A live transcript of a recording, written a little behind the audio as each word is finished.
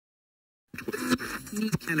Let's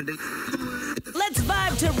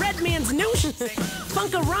vibe to Redman's new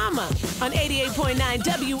Funkorama on 88.9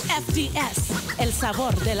 WFDS, El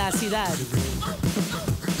Sabor de la Ciudad.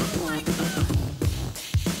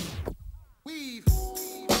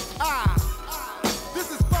 This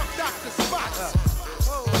is Funk Dr. Spots.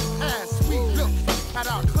 As we look at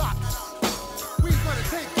our clocks, we're gonna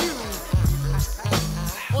take you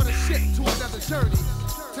on a ship to another journey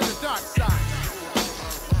to the dark side.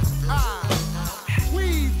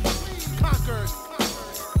 We've conquered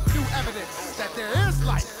new evidence that there is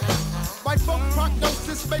life. My funk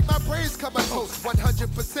prognosis make my brains come a toast.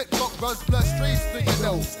 100% funk runs bloodstreams through your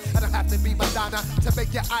nose. I don't have to be Madonna to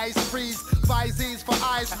make your eyes freeze. Visines for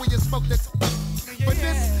eyes when you smoke the for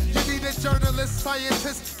this, you need a journalist,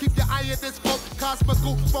 scientist. Keep your eye in this funk,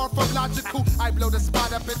 cosmical, far from logical. I blow the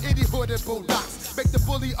spot up in any hood and boondocks. Make the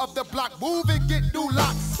bully of the block move and get new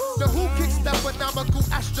locks. The who kicks that phenomenal,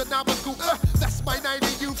 astronomical. That's my 90,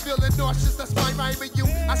 you feeling nauseous, that's my rhyme and you.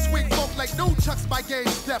 I swing funk like no chucks, my game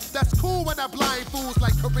step. That's cool when I blind fools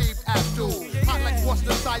like Kareem Abdul. Hot like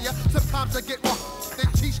Worcestershire, sometimes I get more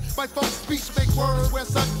than teach. My funk speech make words where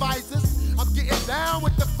sun visors. I'm getting down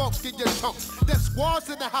with the funk in your chunks. There's squads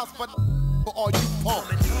in the house, but for all you punks.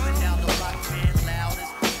 Coming down the block, man, loudest.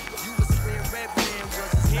 You was swear Redman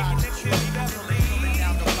was a stylist. Coming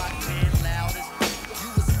down the block, man, loudest. You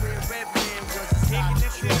was swear Redman was a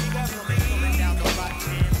stylist. Coming down the block,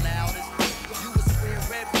 man, loudest. You was swear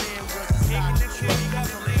Redman was a stylist.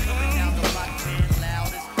 Coming down the block, man,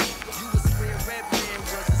 loudest. You was swear Redman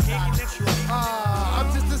was a stylist. I'm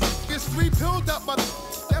just this three-pilled up, but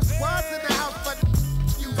there's squads in the house, but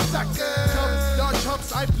you suckers. Y'all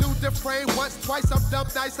chumps, I blew the frame once, twice. I'm dumb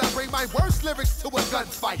nice. I bring my worst lyrics to a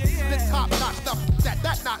gunfight. The top notch stuff,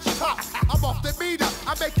 that notch top. I'm off the meter.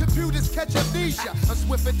 I make computers catch amnesia. I'm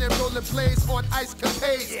swiffing and rolling blades on ice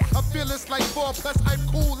capades. I'm fearless like 4, plus I'm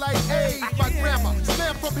cool like 8. My grandma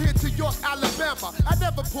slam from here to York, Alabama. I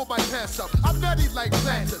never pull my pants up. I'm nutty like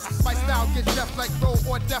planters. My style get deaf like roll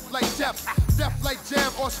or deaf like Jeff. Deaf like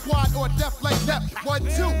Jam or Squad or deaf like Lep. 1, 2,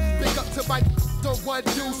 big up to my the one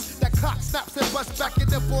deuce. That clock snaps and busts back in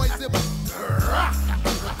the boys and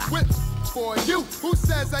whip for you. Who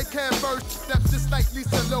says I can't burst them just like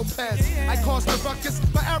Lisa Lopez? I cause the ruckus,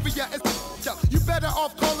 my area is up. You better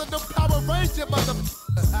off calling them Power Ranger, mother.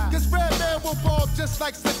 Cause Redman will ball just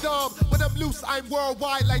like Saddam. When I'm loose, I'm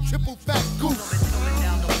worldwide like triple fat goose.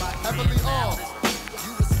 Heavily armed.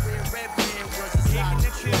 You was swear Redman was a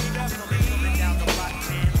stylist. Coming down the block,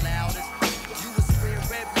 man, loudest. You was swear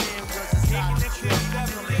Redman was a stylist.